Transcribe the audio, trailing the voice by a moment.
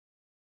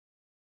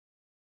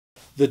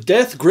The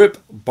Death Grip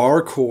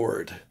Bar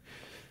Chord.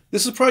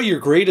 This is probably your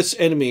greatest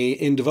enemy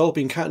in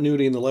developing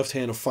continuity in the left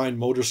hand of fine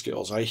motor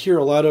skills. I hear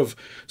a lot of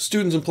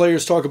students and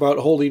players talk about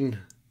holding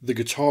the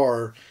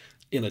guitar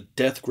in a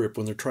death grip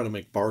when they're trying to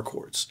make bar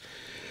chords.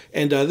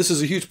 And this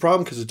is a huge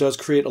problem because it does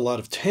create a lot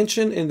of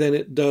tension, and then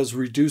it does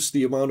reduce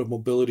the amount of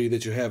mobility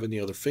that you have in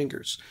the other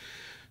fingers.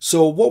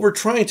 So what we're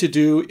trying to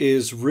do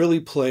is really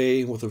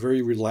play with a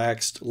very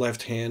relaxed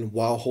left hand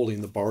while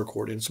holding the bar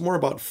chord. And it's more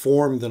about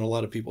form than a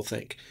lot of people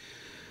think.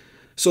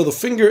 So the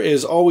finger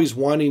is always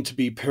wanting to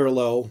be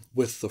parallel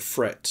with the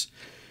fret.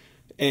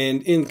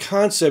 And in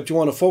concept, you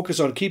want to focus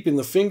on keeping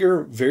the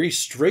finger very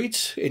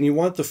straight, and you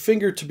want the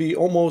finger to be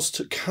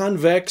almost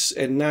convex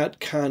and not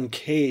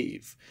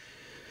concave.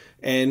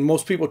 And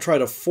most people try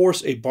to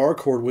force a bar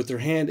chord with their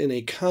hand in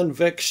a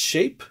convex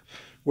shape,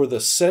 where the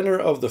center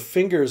of the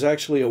finger is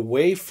actually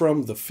away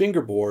from the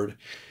fingerboard,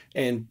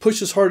 and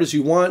push as hard as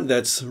you want.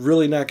 That's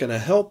really not going to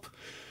help.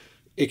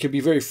 It can be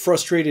very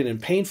frustrating and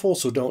painful,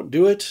 so don't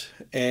do it.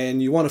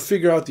 And you want to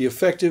figure out the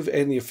effective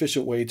and the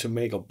efficient way to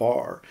make a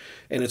bar.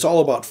 And it's all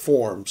about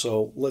form,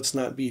 so let's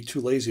not be too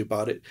lazy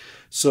about it.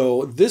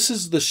 So this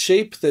is the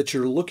shape that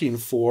you're looking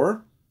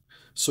for.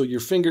 So your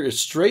finger is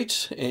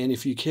straight, and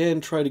if you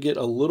can, try to get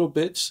a little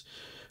bit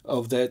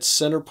of that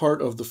center part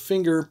of the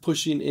finger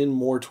pushing in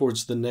more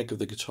towards the neck of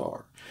the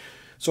guitar.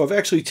 So I've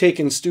actually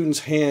taken students'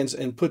 hands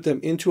and put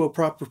them into a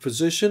proper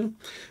position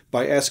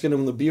by asking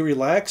them to be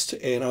relaxed,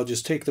 and I'll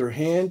just take their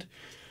hand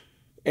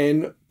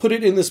and put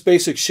it in this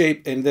basic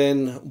shape, and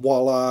then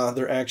voila,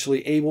 they're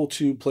actually able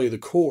to play the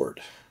chord.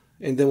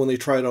 And then when they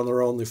try it on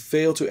their own, they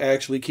fail to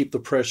actually keep the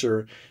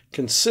pressure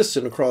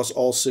consistent across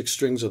all 6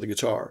 strings of the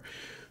guitar,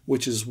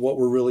 which is what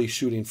we're really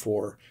shooting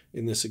for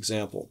in this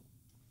example.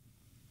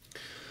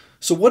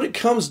 So what it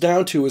comes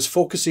down to is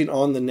focusing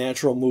on the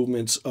natural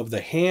movements of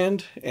the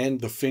hand and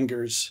the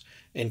fingers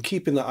and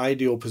keeping the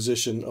ideal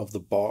position of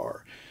the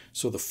bar.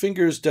 So the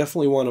fingers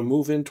definitely want to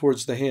move in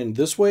towards the hand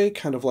this way,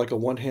 kind of like a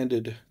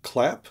one-handed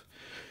clap.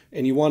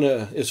 And you want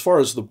to, as far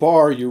as the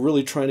bar, you're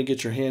really trying to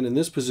get your hand in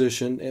this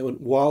position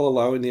while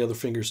allowing the other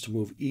fingers to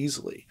move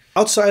easily.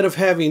 Outside of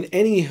having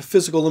any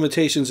physical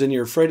limitations in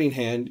your fretting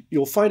hand,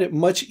 you'll find it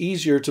much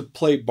easier to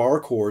play bar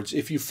chords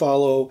if you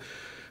follow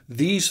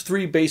these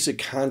 3 basic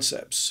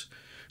concepts.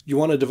 You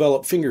want to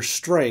develop finger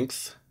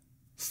strength,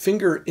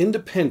 finger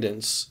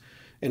independence,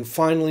 and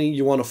finally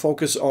you want to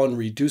focus on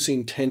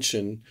reducing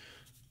tension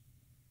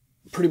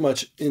pretty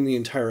much in the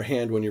entire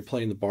hand when you're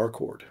playing the bar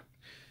chord.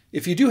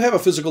 If you do have a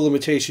physical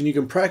limitation, you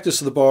can practice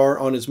the bar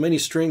on as many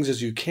strings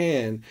as you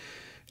can,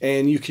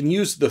 and you can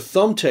use the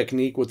thumb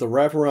technique with the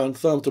wraparound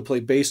thumb to play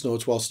bass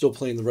notes while still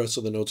playing the rest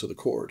of the notes of the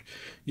chord.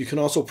 You can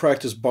also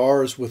practice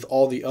bars with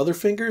all the other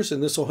fingers,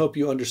 and this will help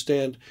you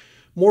understand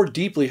more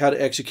deeply how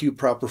to execute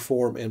proper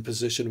form and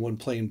position when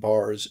playing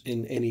bars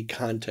in any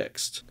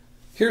context.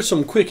 Here's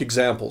some quick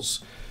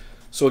examples.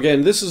 So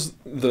again, this is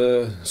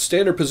the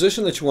standard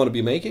position that you want to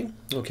be making.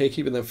 Okay,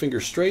 keeping that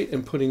finger straight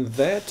and putting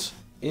that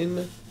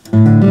in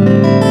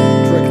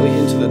directly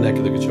into the neck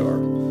of the guitar,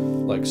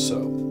 like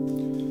so.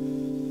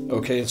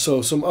 Okay,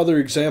 so some other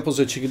examples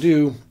that you can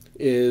do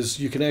is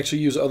you can actually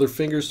use other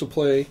fingers to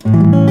play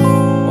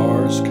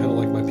bars, kind of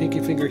like my pinky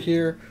finger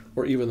here,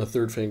 or even the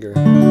 3rd finger,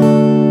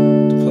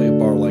 to play a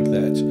bar like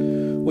that.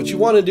 What you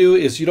want to do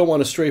is you don't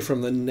want to stray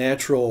from the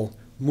natural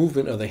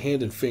movement of the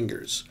hand and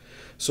fingers.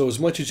 So as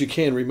much as you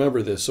can,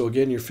 remember this. So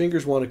again, your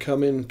fingers want to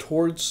come in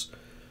towards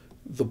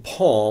the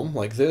palm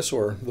like this,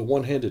 or the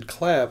one-handed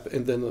clap,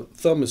 and then the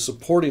thumb is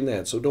supporting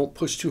that. So don't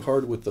push too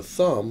hard with the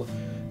thumb.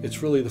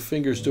 It's really the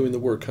fingers doing the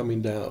work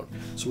coming down.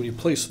 So when you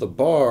place the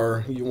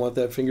bar, you want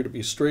that finger to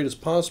be as straight as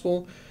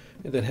possible,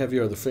 and then have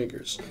your other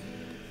fingers.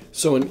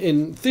 So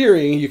in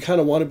theory, you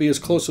kind of want to be as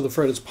close to the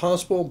fret as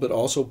possible, but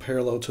also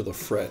parallel to the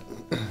fret.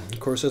 Of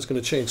course, that's going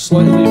to change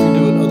slightly if you're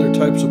doing other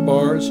types of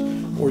bars,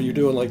 or you're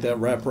doing like that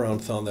wraparound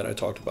thumb that I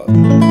talked about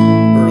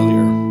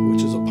earlier,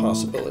 which is a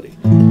possibility.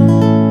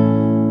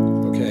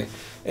 Okay,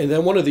 and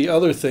then one of the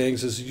other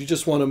things is you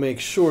just want to make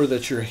sure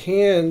that your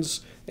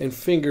hands and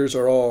fingers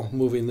are all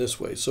moving this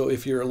way. So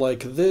if you're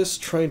like this,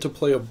 trying to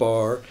play a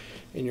bar,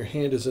 and your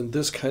hand is in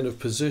this kind of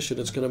position,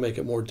 it's going to make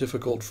it more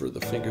difficult for the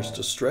fingers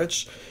to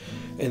stretch.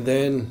 And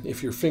then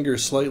if your finger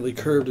is slightly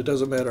curved, it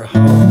doesn't matter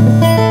how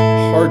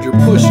hard you're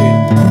pushing,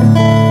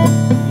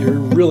 you're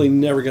really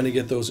never going to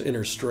get those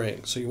inner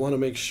strings. So you want to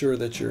make sure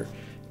that you're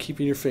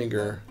keeping your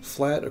finger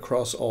flat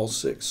across all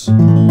 6 of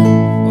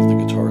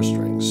the guitar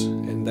strings.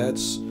 And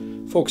that's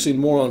focusing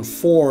more on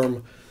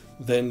form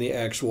than the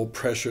actual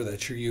pressure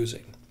that you're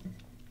using.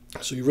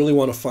 So you really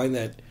want to find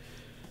that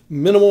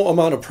minimal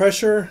amount of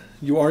pressure.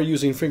 You are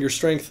using finger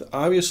strength,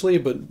 obviously,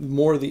 but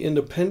more the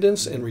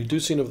independence and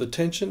reducing of the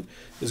tension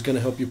is going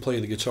to help you play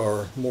the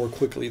guitar more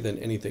quickly than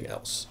anything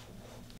else.